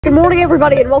Good morning,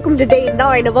 everybody, and welcome to day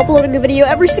 9 of uploading a video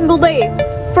every single day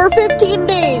for 15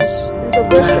 days until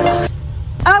Christmas.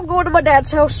 I'm going to my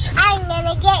dad's house. I'm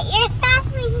gonna get your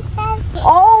stocking stuff.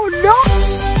 Oh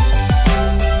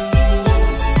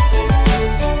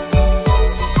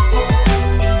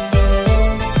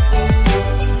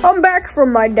no! I'm back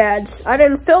from my dad's. I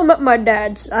didn't film at my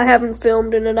dad's. I haven't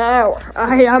filmed in an hour.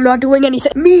 I'm not doing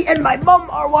anything. Me and my mom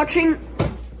are watching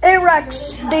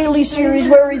Eric's daily series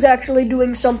where he's actually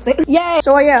doing something. Yay!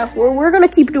 So yeah, we're gonna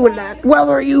keep doing that,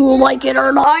 whether you like it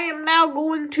or not. I am now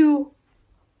going to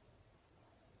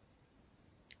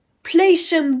play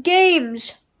some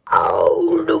games.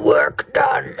 Oh, the work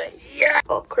done. Yeah.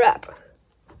 Oh crap.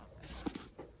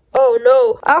 Oh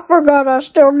no, I forgot I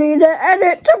still need to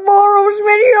edit tomorrow's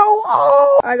video.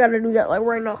 Oh, I gotta do that like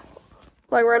right now.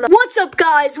 What's up,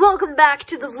 guys? Welcome back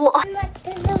to the vlog.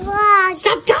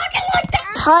 Stop talking like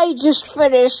that! I just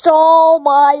finished all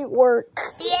my work.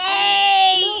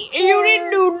 Yay! You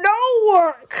didn't do no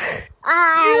work.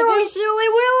 You're a silly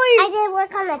Willy. I did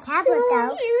work on the tablet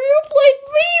though. You played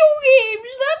video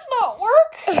games. That's not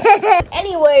work.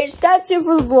 Anyways, that's it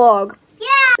for the vlog.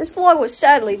 Yeah. This vlog was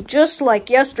sadly just like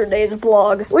yesterday's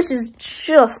vlog, which is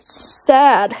just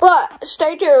sad. But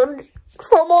stay tuned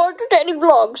for more entertaining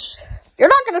vlogs. You're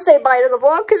not going to say bye to the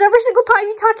vlog, because every single time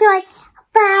you talk, you're like,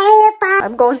 bye, bye.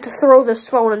 I'm going to throw this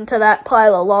phone into that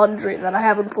pile of laundry that I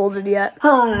haven't folded yet.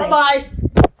 Bye-bye.